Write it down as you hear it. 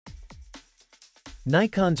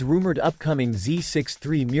Nikon's rumored upcoming Z6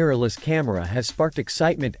 III mirrorless camera has sparked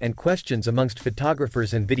excitement and questions amongst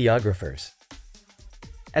photographers and videographers.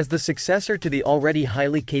 As the successor to the already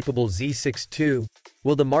highly capable Z6 II,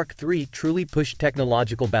 will the Mark III truly push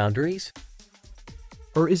technological boundaries?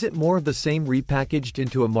 Or is it more of the same repackaged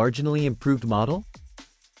into a marginally improved model?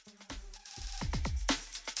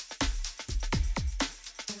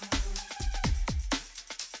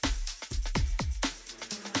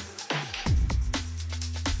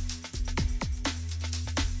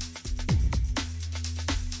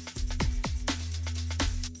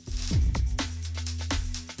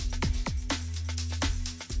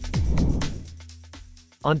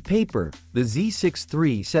 On paper, the Z6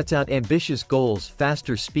 III sets out ambitious goals: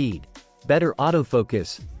 faster speed, better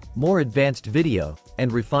autofocus, more advanced video,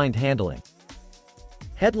 and refined handling.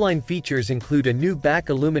 Headline features include a new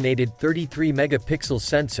back-illuminated 33-megapixel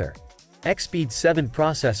sensor, X-Speed 7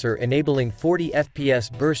 processor enabling 40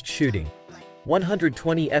 fps burst shooting,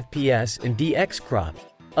 120 fps in DX crop,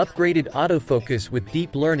 upgraded autofocus with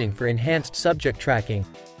deep learning for enhanced subject tracking,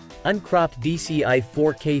 uncropped DCI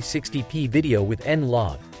 4K 60p video with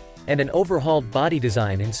N-Log, and an overhauled body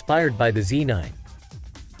design inspired by the Z9.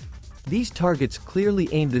 These targets clearly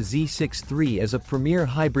aim the Z6 III as a premier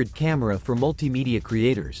hybrid camera for multimedia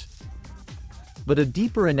creators. But a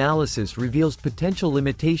deeper analysis reveals potential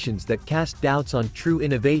limitations that cast doubts on true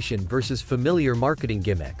innovation versus familiar marketing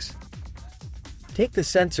gimmicks. Take the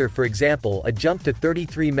sensor for example. A jump to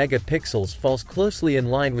 33 megapixels falls closely in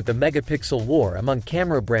line with the megapixel war among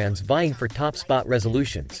camera brands vying for top spot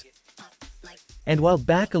resolutions. And while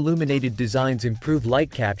back-illuminated designs improve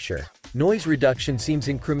light capture, noise reduction seems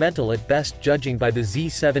incremental at best, judging by the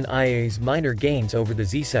Z7 IA's minor gains over the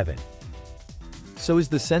Z7. So is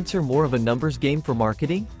the sensor more of a numbers game for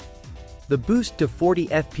marketing? The boost to 40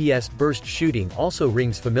 fps burst shooting also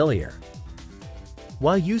rings familiar.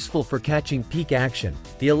 While useful for catching peak action,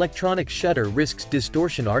 the electronic shutter risks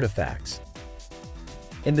distortion artifacts.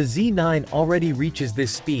 And the Z9 already reaches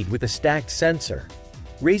this speed with a stacked sensor,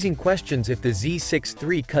 raising questions if the Z6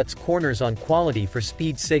 III cuts corners on quality for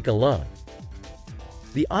speed's sake alone.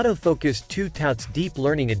 The autofocus too touts deep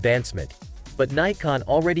learning advancement, but Nikon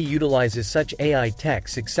already utilizes such AI tech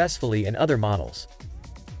successfully in other models.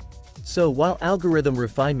 So while algorithm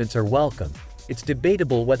refinements are welcome, it's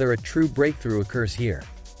debatable whether a true breakthrough occurs here.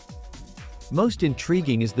 Most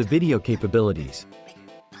intriguing is the video capabilities.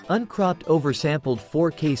 Uncropped oversampled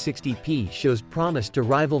 4K 60p shows promise to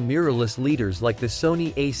rival mirrorless leaders like the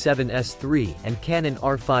Sony a7S III and Canon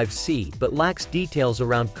R5C, but lacks details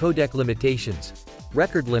around codec limitations,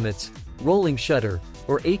 record limits, rolling shutter,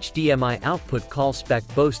 or HDMI output call spec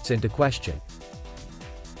boasts into question.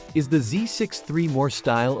 Is the Z6 III more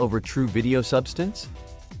style over true video substance?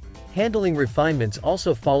 Handling refinements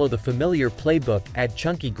also follow the familiar playbook: add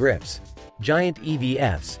chunky grips, giant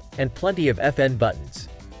EVFs, and plenty of FN buttons.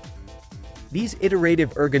 These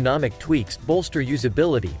iterative ergonomic tweaks bolster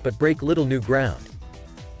usability but break little new ground.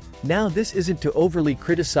 Now, this isn't to overly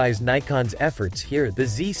criticize Nikon's efforts here. The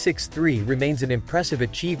Z6 III remains an impressive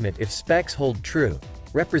achievement if specs hold true,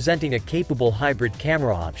 representing a capable hybrid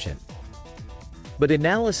camera option. But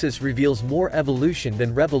analysis reveals more evolution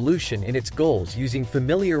than revolution in its goals, using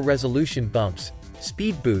familiar resolution bumps,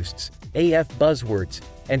 speed boosts, AF buzzwords,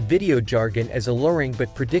 and video jargon as alluring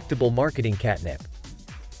but predictable marketing catnip.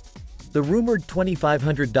 The rumored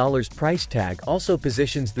 $2,500 price tag also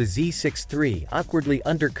positions the Z6 III awkwardly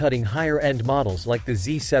undercutting higher-end models like the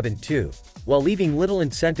Z7 II, while leaving little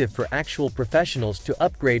incentive for actual professionals to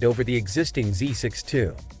upgrade over the existing Z6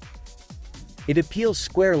 II. It appeals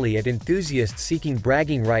squarely at enthusiasts seeking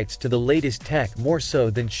bragging rights to the latest tech more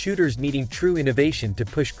so than shooters needing true innovation to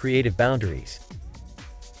push creative boundaries.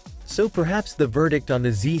 So perhaps the verdict on the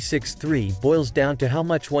Z6 III boils down to how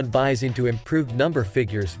much one buys into improved number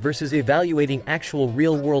figures versus evaluating actual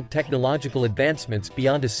real-world technological advancements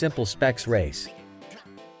beyond a simple specs race.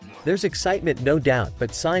 There's excitement, no doubt,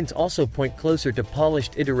 but signs also point closer to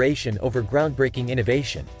polished iteration over groundbreaking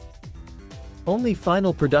innovation. Only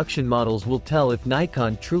final production models will tell if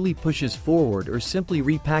Nikon truly pushes forward or simply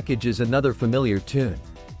repackages another familiar tune.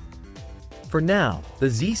 For now, the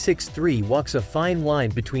Z6 III walks a fine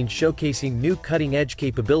line between showcasing new cutting-edge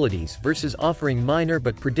capabilities versus offering minor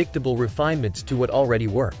but predictable refinements to what already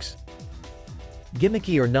works.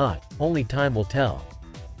 Gimmicky or not, only time will tell.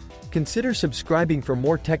 Consider subscribing for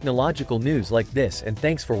more technological news like this, and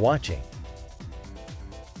thanks for watching.